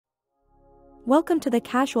Welcome to the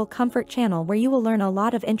Casual Comfort channel, where you will learn a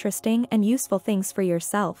lot of interesting and useful things for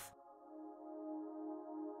yourself.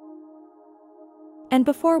 And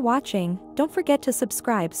before watching, don't forget to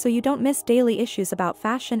subscribe so you don't miss daily issues about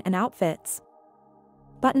fashion and outfits.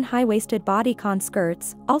 Button high-waisted bodycon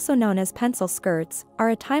skirts, also known as pencil skirts,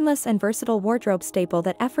 are a timeless and versatile wardrobe staple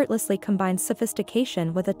that effortlessly combines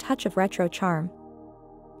sophistication with a touch of retro charm.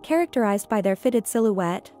 Characterized by their fitted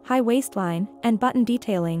silhouette, high waistline, and button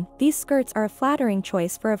detailing, these skirts are a flattering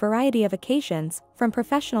choice for a variety of occasions, from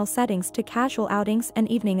professional settings to casual outings and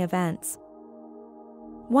evening events.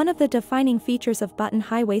 One of the defining features of button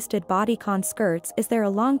high-waisted bodycon skirts is their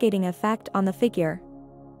elongating effect on the figure.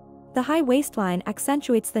 The high waistline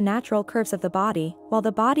accentuates the natural curves of the body, while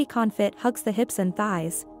the bodycon fit hugs the hips and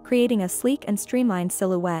thighs, creating a sleek and streamlined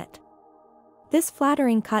silhouette. This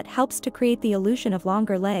flattering cut helps to create the illusion of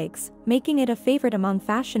longer legs, making it a favorite among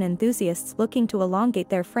fashion enthusiasts looking to elongate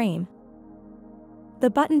their frame. The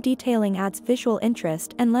button detailing adds visual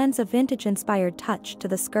interest and lends a vintage-inspired touch to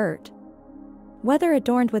the skirt. Whether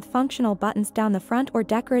adorned with functional buttons down the front or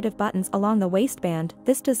decorative buttons along the waistband,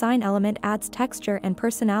 this design element adds texture and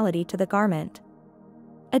personality to the garment.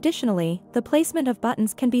 Additionally, the placement of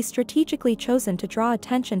buttons can be strategically chosen to draw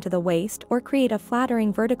attention to the waist or create a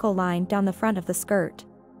flattering vertical line down the front of the skirt.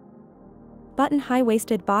 Button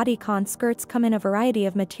high-waisted bodycon skirts come in a variety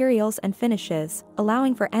of materials and finishes,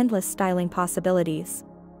 allowing for endless styling possibilities.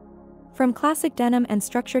 From classic denim and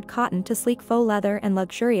structured cotton to sleek faux leather and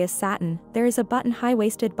luxurious satin, there is a button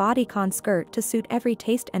high-waisted bodycon skirt to suit every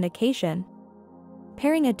taste and occasion.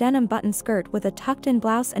 Pairing a denim button skirt with a tucked-in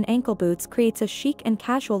blouse and ankle boots creates a chic and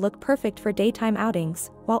casual look perfect for daytime outings,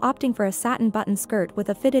 while opting for a satin button skirt with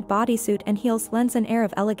a fitted bodysuit and heels lends an air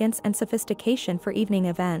of elegance and sophistication for evening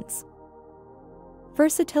events.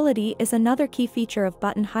 Versatility is another key feature of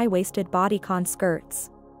button high-waisted bodycon skirts.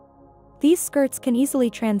 These skirts can easily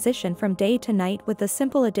transition from day to night with the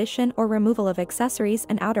simple addition or removal of accessories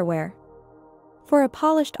and outerwear. For a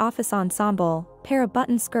polished office ensemble, pair a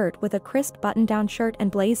button skirt with a crisp button-down shirt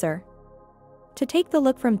and blazer. To take the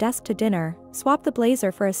look from desk to dinner, swap the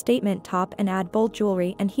blazer for a statement top and add bold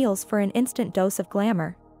jewelry and heels for an instant dose of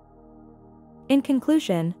glamour. In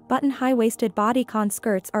conclusion, button high-waisted bodycon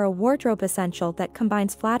skirts are a wardrobe essential that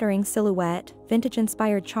combines flattering silhouette,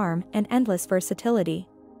 vintage-inspired charm, and endless versatility.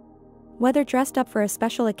 Whether dressed up for a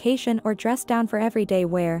special occasion or dressed down for everyday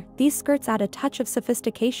wear, these skirts add a touch of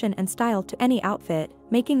sophistication and style to any outfit,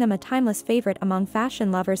 making them a timeless favorite among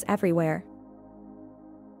fashion lovers everywhere.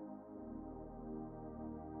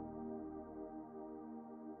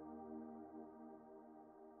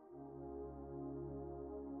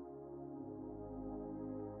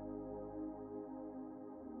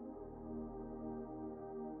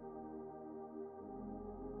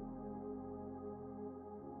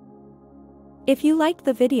 If you liked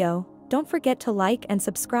the video, don't forget to like and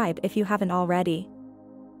subscribe if you haven't already.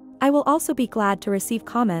 I will also be glad to receive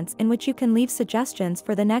comments in which you can leave suggestions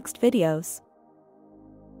for the next videos.